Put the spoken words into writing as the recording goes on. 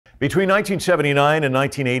Between 1979 and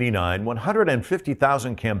 1989,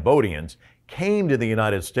 150,000 Cambodians came to the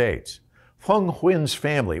United States. Phung Hunyh's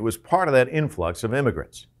family was part of that influx of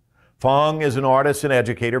immigrants. Phung is an artist and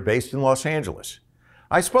educator based in Los Angeles.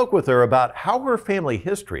 I spoke with her about how her family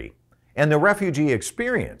history and the refugee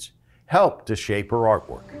experience helped to shape her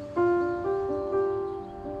artwork.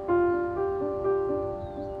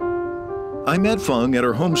 I met Phung at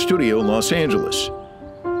her home studio in Los Angeles.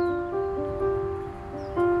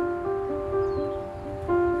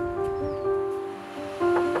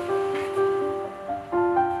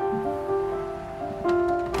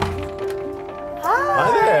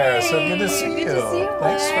 So good to see you. Good to see you.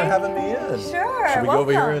 Thanks for having me in. Sure. Should we go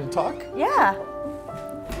over here and talk? Yeah.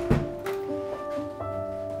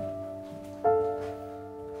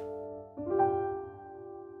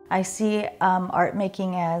 I see art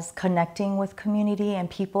making as connecting with community and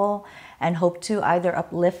people, and hope to either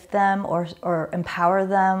uplift them or empower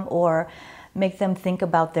them or make them think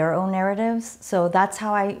about their own narratives. So that's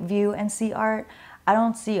how I view and see art. I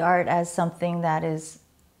don't see art as something that is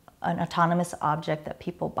an autonomous object that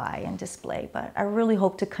people buy and display, but I really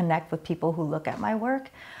hope to connect with people who look at my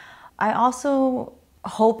work. I also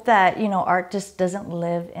hope that, art just doesn't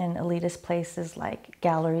live in elitist places like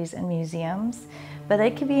galleries and museums, but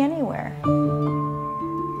it could be anywhere.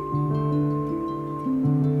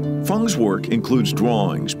 Phung's work includes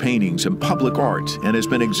drawings, paintings, and public art, and has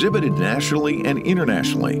been exhibited nationally and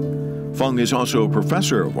internationally. Phung is also a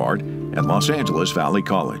professor of art at Los Angeles Valley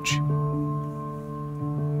College.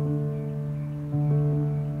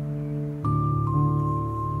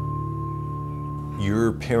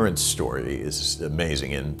 Your parents' story is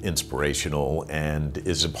amazing and inspirational and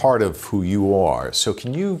is a part of who you are. So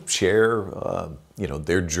can you share,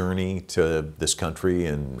 their journey to this country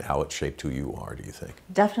and how it shaped who you are, do you think?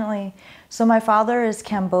 Definitely. So my father is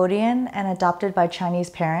Cambodian and adopted by Chinese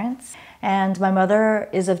parents. And my mother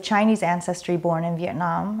is of Chinese ancestry, born in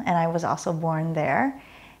Vietnam, and I was also born there.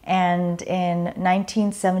 And in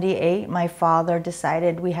 1978, my father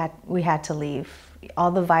decided we had to leave.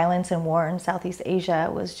 All the violence and war in Southeast Asia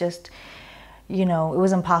was just, it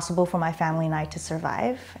was impossible for my family and I to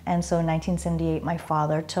survive. And so in 1978, my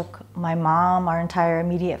father took my mom, our entire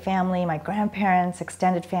immediate family, my grandparents,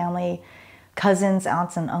 extended family, cousins,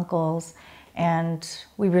 aunts, and uncles, and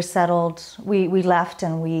we resettled. We left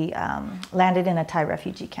and we landed in a Thai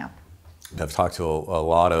refugee camp. I've talked to a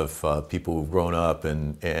lot of people who've grown up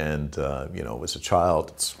and as a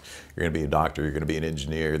child, you're going to be a doctor, you're going to be an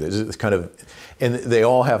engineer. There's this and they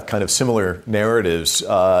all have kind of similar narratives.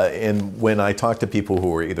 And when I talk to people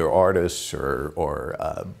who are either artists or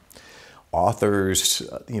authors,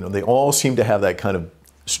 they all seem to have that kind of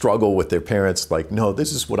struggle with their parents, like, no,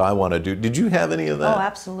 this is what I want to do. Did you have any of that? Oh,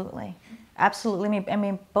 absolutely. Absolutely. I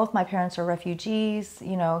mean, both my parents are refugees,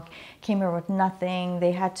 came here with nothing.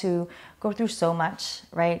 They had to go through so much,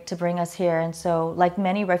 right, to bring us here. And so, like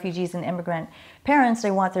many refugees and immigrant parents, they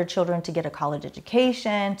want their children to get a college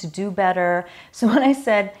education, to do better. So when I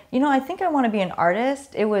said, I think I want to be an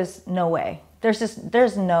artist, it was no way.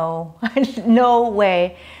 There's no, no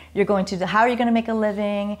way you're going to, how are you going to make a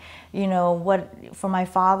living? For my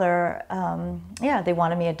father, they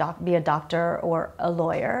wanted me to be a doctor or a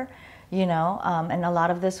lawyer. And a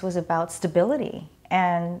lot of this was about stability,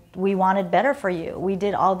 and we wanted better for you. We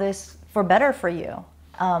did all this for better for you.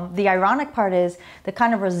 The ironic part is the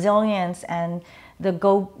kind of resilience and the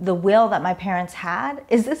will that my parents had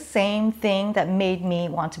is the same thing that made me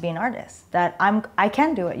want to be an artist. That I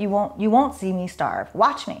can do it. You won't see me starve.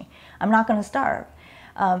 Watch me. I'm not going to starve.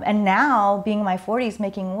 And now, being in my 40s,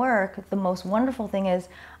 making work, the most wonderful thing is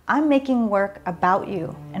I'm making work about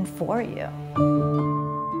you and for you.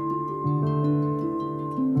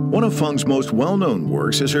 One of Phung's most well-known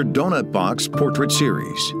works is her Donut Box portrait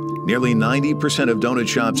series. Nearly 90% of donut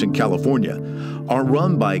shops in California are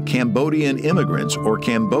run by Cambodian immigrants or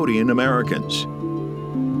Cambodian Americans.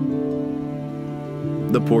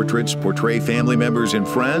 The portraits portray family members and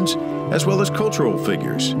friends, as well as cultural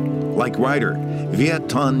figures, like writer Viet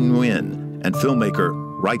Thanh Nguyen and filmmaker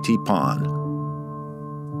Rai Thi Pan.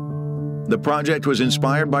 The project was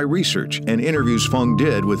inspired by research and interviews Phung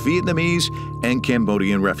did with Vietnamese and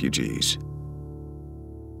Cambodian refugees.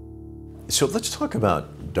 So let's talk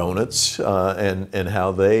about donuts and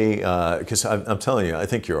how they, because I'm telling you, I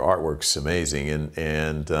think your artwork's amazing,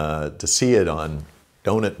 and to see it on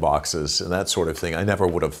donut boxes and that sort of thing, I never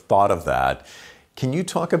would have thought of that. Can you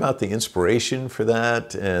talk about the inspiration for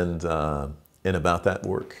that and about that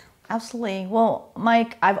work? Absolutely. Well,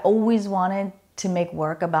 Mike, I've always wanted to make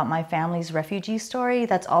work about my family's refugee story.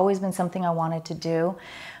 That's always been something I wanted to do,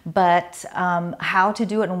 but how to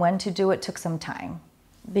do it and when to do it took some time.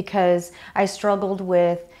 because I struggled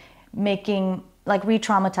with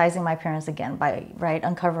re-traumatizing my parents again by,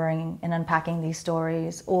 uncovering and unpacking these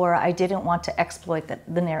stories, or I didn't want to exploit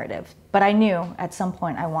the narrative, but I knew at some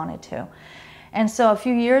point I wanted to. And so a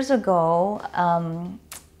few years ago,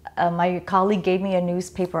 my colleague gave me a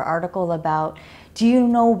newspaper article about, do you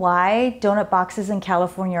know why donut boxes in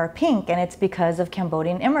California are pink? And it's because of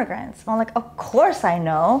Cambodian immigrants. And I'm like, of course I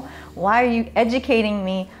know. Why are you educating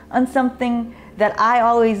me on something that I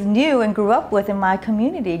always knew and grew up with in my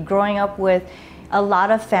community, growing up with a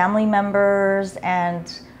lot of family members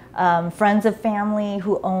and friends of family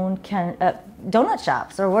who owned donut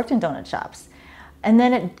shops or worked in donut shops. And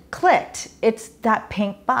then it clicked. It's that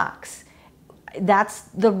pink box. That's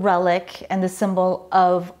the relic and the symbol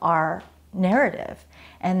of our narrative.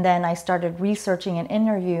 And then I started researching and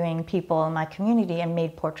interviewing people in my community and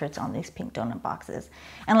made portraits on these pink donut boxes.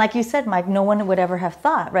 And like you said, Mike, no one would ever have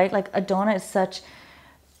thought, right? Like a donut is such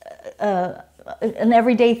an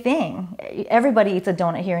everyday thing. Everybody eats a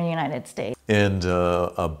donut here in the United States. And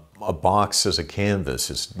a box as a canvas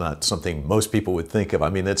is not something most people would think of. I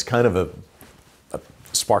mean, that's kind of a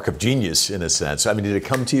spark of genius in a sense. I mean, did it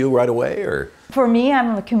come to you right away, or? For me,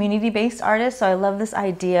 I'm a community-based artist, so I love this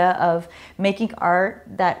idea of making art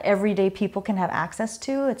that everyday people can have access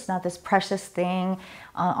to. It's not this precious thing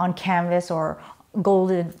on canvas or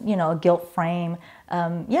golded, a gilt frame.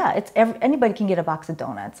 Anybody can get a box of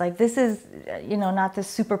donuts. Like, this is, not this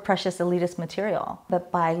super precious elitist material,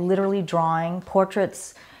 but by literally drawing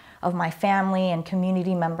portraits of my family and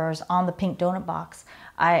community members on the pink donut box,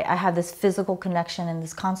 I have this physical connection and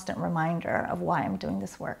this constant reminder of why I'm doing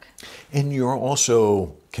this work. And you're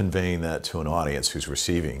also conveying that to an audience who's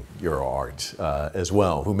receiving your art as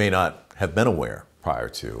well, who may not have been aware prior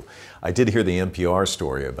to. I did hear the NPR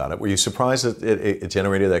story about it. Were you surprised that it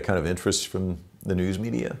generated that kind of interest from the news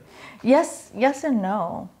media? Yes and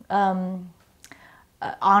no.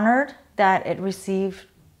 Honored that it received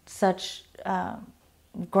such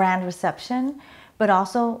grand reception, but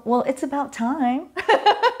also, well, it's about time.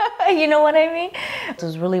 You know what I mean? It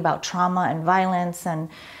was really about trauma and violence and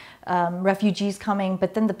refugees coming,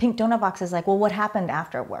 but then the pink donut box is like, well, what happened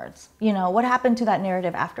afterwards? What happened to that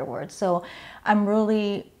narrative afterwards? So I'm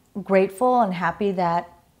really grateful and happy that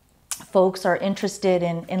folks are interested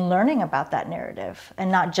in learning about that narrative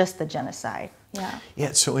and not just the genocide. Yeah,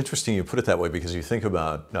 it's so interesting you put it that way, because you think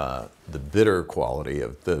about the bitter quality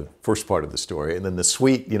of the first part of the story, and then the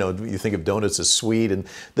sweet, you think of donuts as sweet, and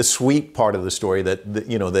the sweet part of the story that,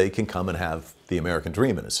 they can come and have the American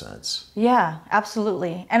dream in a sense. Yeah,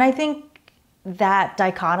 absolutely. And I think that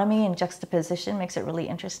dichotomy and juxtaposition makes it really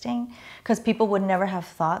interesting, because people would never have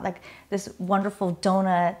thought, like, this wonderful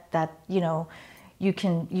donut that, you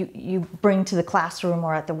bring to the classroom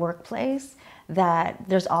or at the workplace, that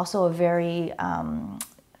there's also a very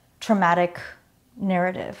traumatic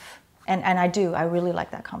narrative. And I really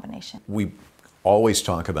like that combination. We always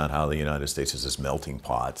talk about how the United States is this melting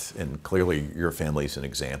pot, and clearly your family is an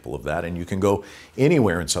example of that. And you can go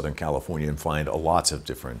anywhere in Southern California and find lots of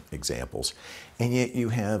different examples. And yet you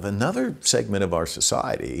have another segment of our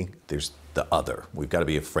society, there's the other. We've got to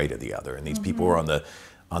be afraid of the other. And these people are on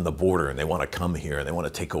the border, and they want to come here and they want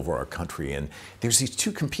to take over our country. And there's these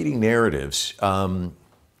two competing narratives.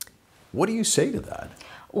 What do you say to that?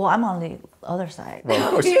 Well, I'm on the other side.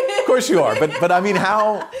 Well, of course you are. But I mean,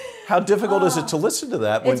 how difficult is it to listen to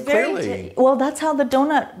that when clearly? Well, that's how the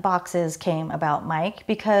donut boxes came about, Mike,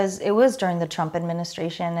 because it was during the Trump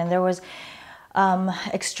administration, and there was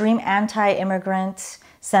extreme anti-immigrant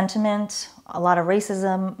sentiment, a lot of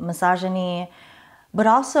racism, misogyny, but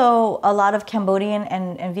also a lot of Cambodian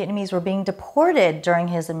and Vietnamese were being deported during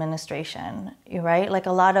his administration, right? Like,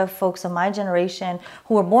 a lot of folks of my generation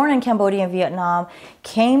who were born in Cambodia and Vietnam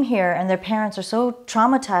came here, and their parents are so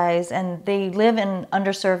traumatized, and they live in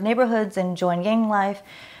underserved neighborhoods and join gang life,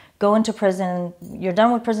 go into prison, you're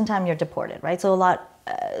done with prison time, you're deported, right? So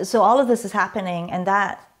so all of this is happening, and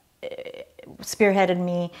that spearheaded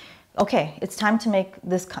me. Okay, it's time to make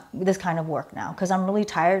this kind of work now, because I'm really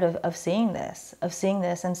tired of seeing this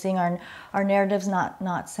and seeing our narratives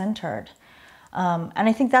not centered. And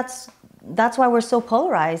I think that's why we're so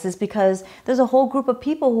polarized, is because there's a whole group of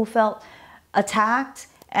people who felt attacked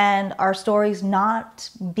and our stories not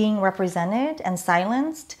being represented and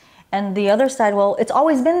silenced. And the other side, well, it's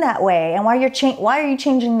always been that way, and why are you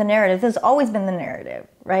changing the narrative? This has always been the narrative,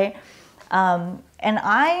 right? And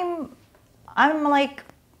I'm like,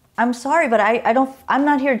 I'm sorry, but I'm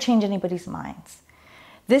not here to change anybody's minds.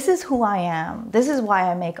 this is who I am. This is why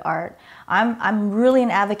I make art. I'm really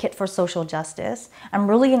an advocate for social justice. I'm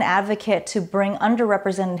really an advocate to bring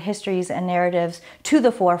underrepresented histories and narratives to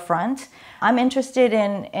the forefront. I'm interested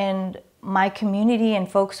in my community and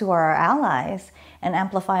folks who are our allies and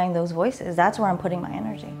amplifying those voices. That's where I'm putting my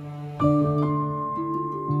energy.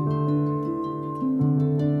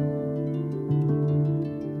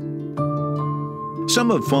 Some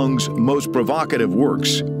of Phung's most provocative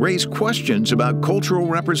works raise questions about cultural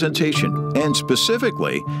representation and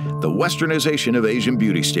specifically the westernization of Asian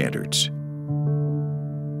beauty standards.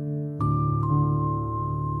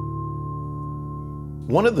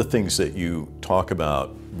 One of the things that you talk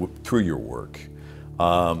about through your work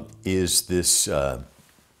is this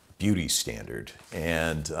beauty standard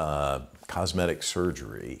and cosmetic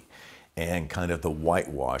surgery and kind of the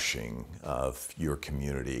whitewashing of your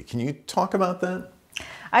community. Can you talk about that?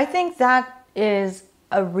 I think that is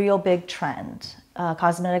a real big trend,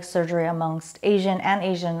 cosmetic surgery amongst Asian and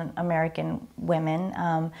Asian American women.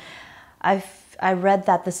 I read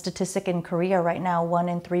that the statistic in Korea right now, 1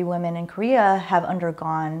 in 3 women in Korea have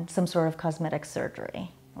undergone some sort of cosmetic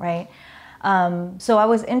surgery, right? So I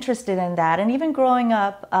was interested in that. And even growing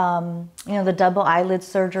up, you know, the double eyelid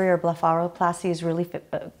surgery or blepharoplasty is really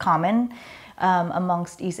common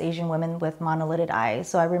amongst East Asian women with monolided eyes.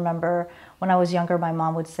 So I remember when I was younger, my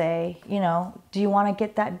mom would say, you know, do you want to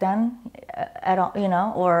get that done at all, you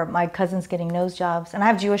know, or my cousin's getting nose jobs. And I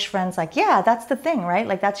have Jewish friends like, yeah, that's the thing, right?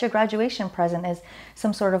 Like that's your graduation present is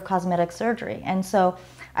some sort of cosmetic surgery. And so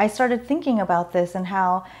I started thinking about this and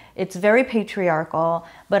how it's very patriarchal,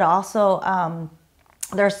 but also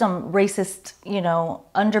there's some racist, you know,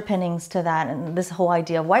 underpinnings to that and this whole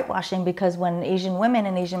idea of whitewashing, because when Asian women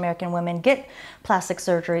and Asian American women get plastic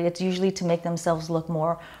surgery, it's usually to make themselves look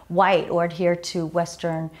more white or adhere to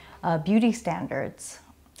Western beauty standards.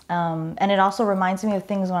 And it also reminds me of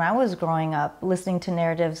things when I was growing up, listening to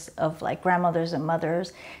narratives of like grandmothers and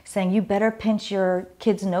mothers saying, you better pinch your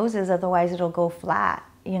kids' noses, otherwise it'll go flat,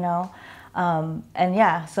 you know? And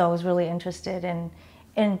yeah, so I was really interested in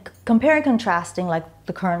comparing, contrasting like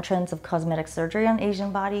the current trends of cosmetic surgery on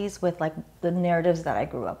Asian bodies with like the narratives that I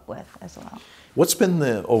grew up with as well. What's been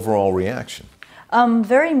the overall reaction?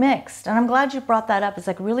 Very mixed, and I'm glad you brought that up. It's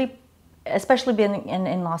like really, especially being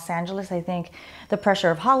in Los Angeles, I think the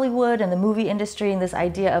pressure of Hollywood and the movie industry and this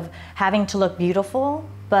idea of having to look beautiful,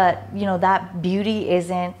 but you know, that beauty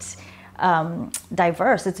isn't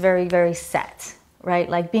diverse. It's very, very set. Right,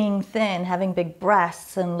 like being thin, having big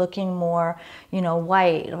breasts, and looking more, you know,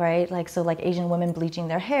 white, right? Like so, like Asian women bleaching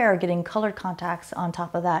their hair, getting colored contacts on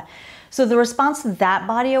top of that. So the response to that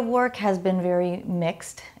body of work has been very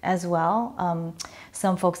mixed as well.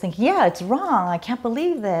 Some folks think, yeah, it's wrong. I can't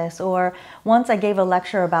believe this. Or once I gave a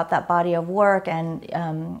lecture about that body of work, and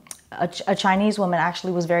a Chinese woman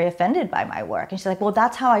actually was very offended by my work, and she's like, well,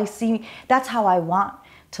 that's how I see. That's how I want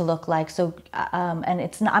to look like. So and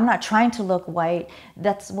it's not, I'm not trying to look white.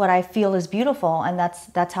 That's what I feel is beautiful, and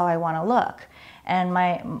that's how I want to look. And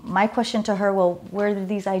my question to her, well, where did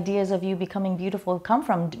these ideas of you becoming beautiful come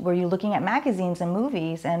from? Were you looking at magazines and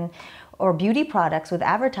movies or beauty products with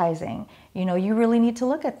advertising? You know, you really need to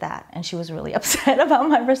look at that. And she was really upset about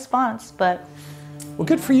my response, but well,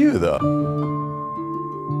 good for you though.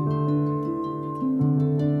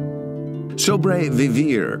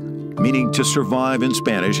 Sobrevivir, meaning to survive in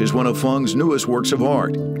Spanish, is one of Phung's newest works of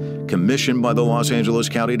art, commissioned by the Los Angeles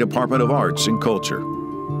County Department of Arts and Culture.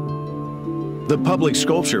 The public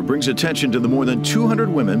sculpture brings attention to the more than 200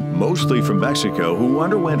 women, mostly from Mexico, who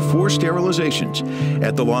underwent forced sterilizations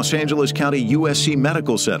at the Los Angeles County USC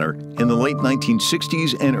Medical Center in the late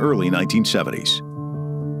 1960s and early 1970s.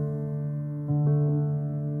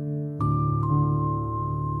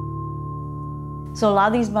 so a lot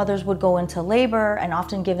of these mothers would go into labor and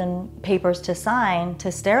often given papers to sign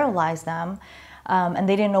to sterilize them, and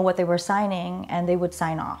they didn't know what they were signing, and they would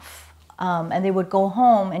sign off. And they would go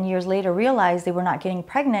home and years later realize they were not getting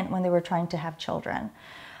pregnant when they were trying to have children.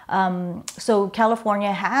 So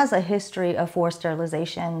California has a history of forced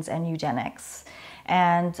sterilizations and eugenics,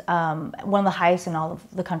 and one of the highest in all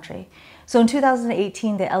of the country. So in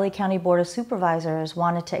 2018, the LA County Board of Supervisors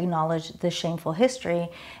wanted to acknowledge this shameful history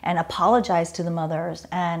and apologize to the mothers.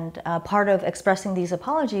 And part of expressing these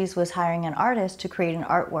apologies was hiring an artist to create an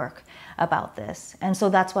artwork about this. And so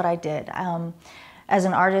that's what I did. As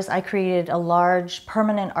an artist, I created a large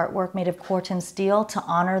permanent artwork made of Corten steel to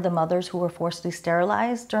honor the mothers who were forcibly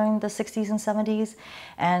sterilized during the 60s and 70s,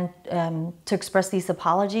 and to express these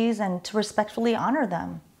apologies and to respectfully honor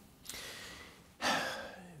them.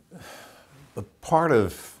 A part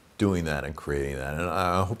of doing that and creating that, and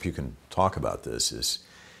I hope you can talk about this, is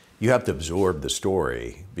you have to absorb the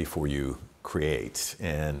story before you create.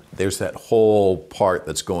 And there's that whole part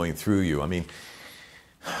that's going through you. I mean,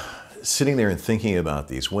 sitting there and thinking about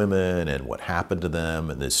these women and what happened to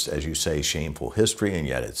them and this, as you say, shameful history, and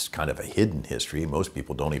yet it's kind of a hidden history. Most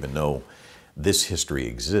people don't even know this history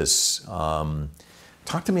exists.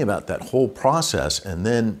 Talk to me about that whole process and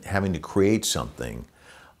then having to create something.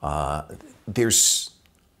 I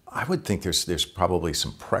would think there's probably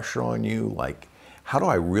some pressure on you, like, how do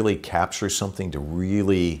I really capture something to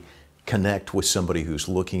really connect with somebody who's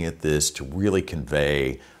looking at this, to really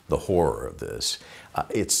convey the horror of this?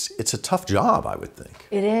 It's a tough job, I would think.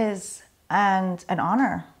 It is, and an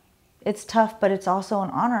honor. It's tough, but it's also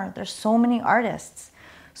an honor. There's so many artists,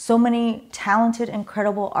 so many talented,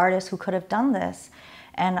 incredible artists who could have done this.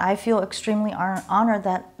 And I feel extremely honored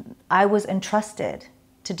that I was entrusted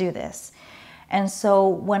to do this. And so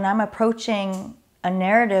when I'm approaching a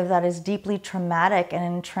narrative that is deeply traumatic and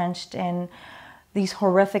entrenched in these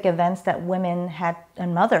horrific events that women had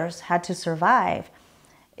and mothers had to survive,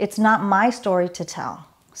 it's not my story to tell.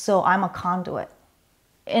 So I'm a conduit.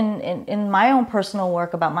 In my own personal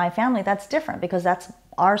work about my family, that's different because that's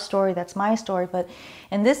our story, that's my story. But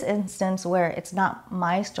in this instance where it's not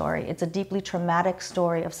my story, it's a deeply traumatic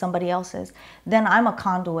story of somebody else's, then I'm a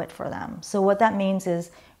conduit for them. So what that means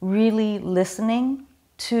is really listening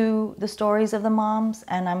to the stories of the moms.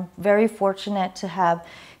 And I'm very fortunate to have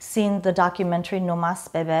seen the documentary No Mas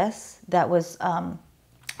Bebés that was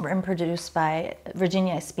produced by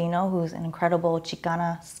Virginia Espino, who's an incredible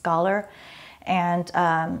Chicana scholar, and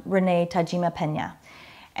Renee Tajima Pena.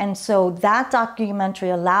 And so that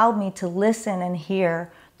documentary allowed me to listen and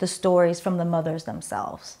hear the stories from the mothers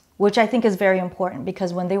themselves, which I think is very important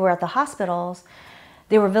because when they were at the hospitals,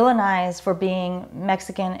 they were villainized for being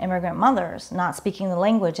Mexican immigrant mothers, not speaking the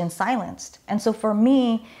language and silenced. And so for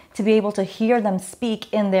me to be able to hear them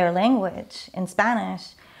speak in their language, in Spanish,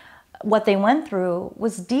 what they went through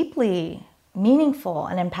was deeply meaningful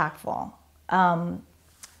and impactful.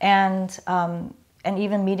 And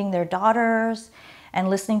even meeting their daughters and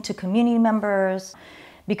listening to community members.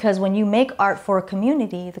 Because when you make art for a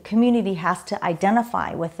community, the community has to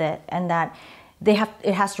identify with it and that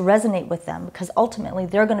it has to resonate with them because ultimately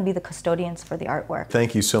they're going to be the custodians for the artwork.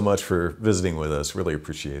 Thank you so much for visiting with us. Really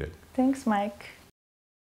appreciate it. Thanks, Mike.